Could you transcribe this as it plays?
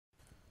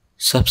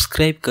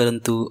Subscribe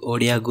करंतु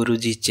ओडिया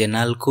गुरुजी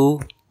channel को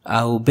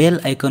आउ बेल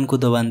आइकन को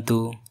दबांतु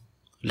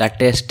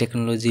लेटेस्ट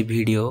टेक्नोलॉजी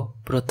वीडियो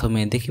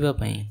प्रथमे देखिबा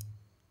पई।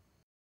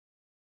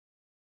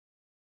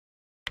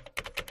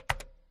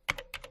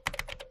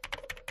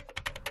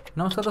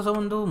 नमस्कार दर्शक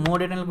बंधु मो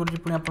चैनल गुरुजी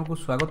पुणी आपको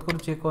स्वागत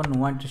करुच्ची एक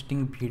नुआ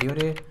इंटरेस्टिंग वीडियो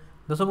रे।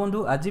 दर्शक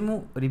बंधु आज मु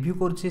review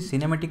करुच्ची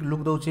cinematic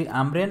look दउची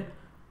आम्ब्रेन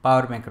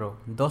power bank रो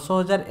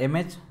 10000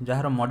 mAh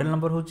जार मॉडल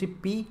नंबर होची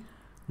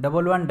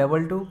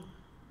P-1122।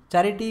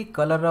 चारिटी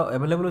कलर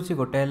अवेलेबल अच्छी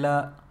गोटे है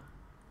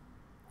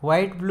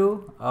white blue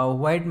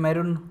white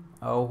maroon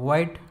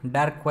white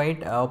dark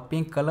white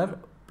pink colour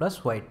plus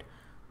white.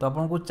 तो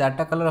आपको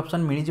चार्टा कलर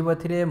ऑप्शन मिल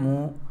जाए मु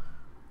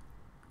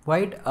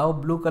व्हाइट आउ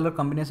ब्लू कलर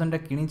कॉम्बिनेशन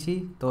किणी।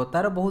 तो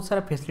तार बहुत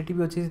सारा फैसिलिटी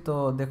भी अच्छी।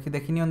 तो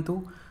देखी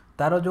नियंतु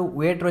तार जो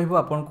वेट रहिबो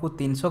आपको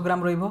 300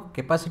 ग्राम रहिबो।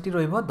 कैपेसिटी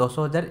रहिबो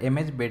 10000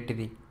 mAh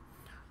बैटरी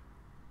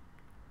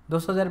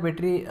 10000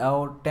 बैटरी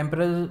आउ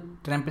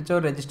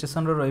टेम्परेचर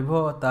रेजिस्ट्रेशन रहिबो।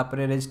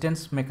 तापरे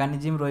रेजिस्टेंस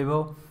मेकानिज्म रहिबो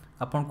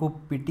आपको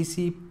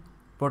पीटीसी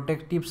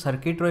प्रोटेक्टिव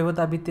सर्किट रहिबो।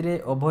 ता भितरे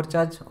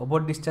ओवरचार्ज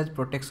ओवर डिस्चार्ज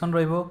प्रोटेक्शन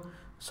रहिबो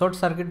शॉर्ट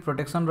सर्किट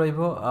प्रोटेक्शन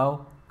रहिबो आउ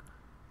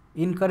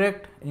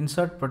इनकरेक्ट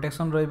इंसर्ट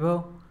प्रोटेक्शन रहिबो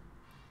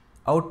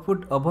आउटपुट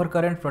ओवर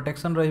करंट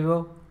प्रोटेक्शन रहिबो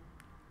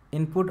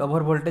इनपुट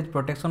ओवर वोल्टेज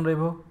प्रोटेक्शन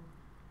रहिबो।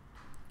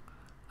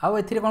 आउ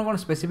एथिरे कोन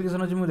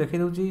स्पेसिफिकेशन अछि मु देखि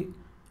दउची।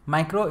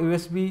 माइक्रो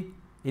यूएसबी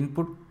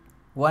इनपुट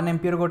 1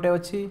 एम्पियर गोटे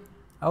अच्छी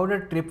आउ गोटे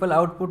ट्रिपल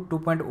आउटपुट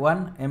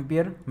 2.1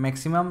 एम्पियर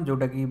मैक्सिमम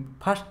जोटा कि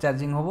फास्ट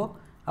चार्जिंग होबो।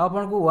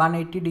 आपको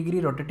 180 डिग्री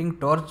रोटेटिंग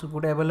टॉर्च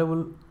गोटे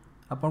अवेलेबल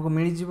आपको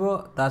मिल जिवो।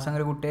 ता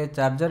संगे गोटे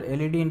चार्जर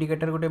एलईडी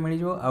इंडिकेटर गोटे मिल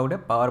जिवो आउ गोटे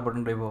पावर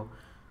बटन रहिबो।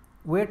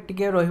 वेट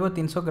टिके रहिबो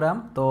 300 ग्राम।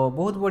 तो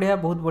बहुत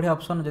बढ़िया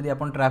ऑप्शन जदि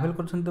आपन ट्रैवल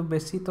करछन तो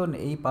बेसी तो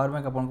एई पावर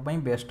बैंक आपन पई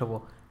बेस्ट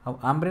होबो। आ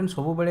आम्ब्रेन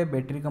सब बेले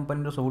बैटरी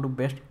कंपनी रो सबुटु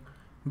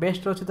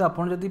बेस्ट अछि। तो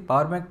आपन जदि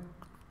पावर बैंक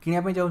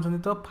किनिया पई चाहछन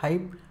तो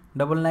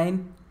 599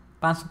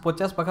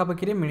 550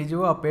 पाखापाखि मिल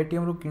जाव। आ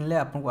पेटीएम रू किनले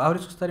आपको आहरी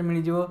सस्तार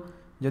मिल जाव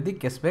जदि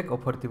कैशबैक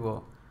ऑफर थी।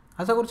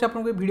 आशा करुँच आपको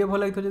वीडियो भल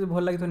लगी जब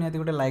भल लगी निहाती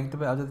गोटे लाइक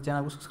देवे। आ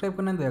चैनल को सब्सक्राइब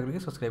करना दया करके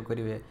सब्सक्राइब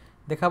करेंगे।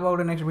 देखा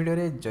गोटे नेक्स्ट वीडियो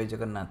रे। जय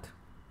जगन्नाथ।